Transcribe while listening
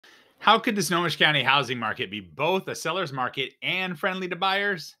How could the Snohomish County housing market be both a seller's market and friendly to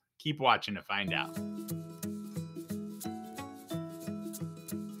buyers? Keep watching to find out.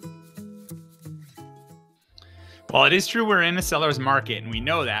 Well, it is true we're in a seller's market, and we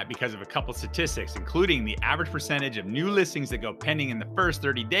know that because of a couple statistics, including the average percentage of new listings that go pending in the first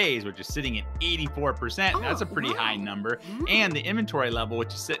 30 days, which is sitting at 84%. That's a pretty high number. And the inventory level,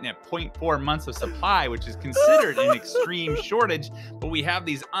 which is sitting at 0.4 months of supply, which is considered an extreme shortage. But we have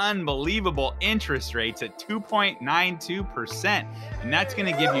these unbelievable interest rates at 2.92%. And that's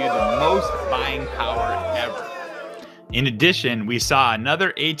going to give you the most buying power ever. In addition, we saw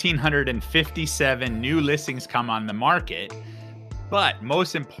another 1,857 new listings come on the market. But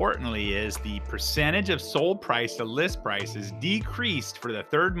most importantly is the percentage of sold price to list prices decreased for the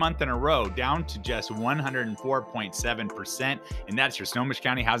third month in a row, down to just 104.7%. And that's your Snohomish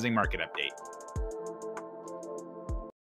County housing market update.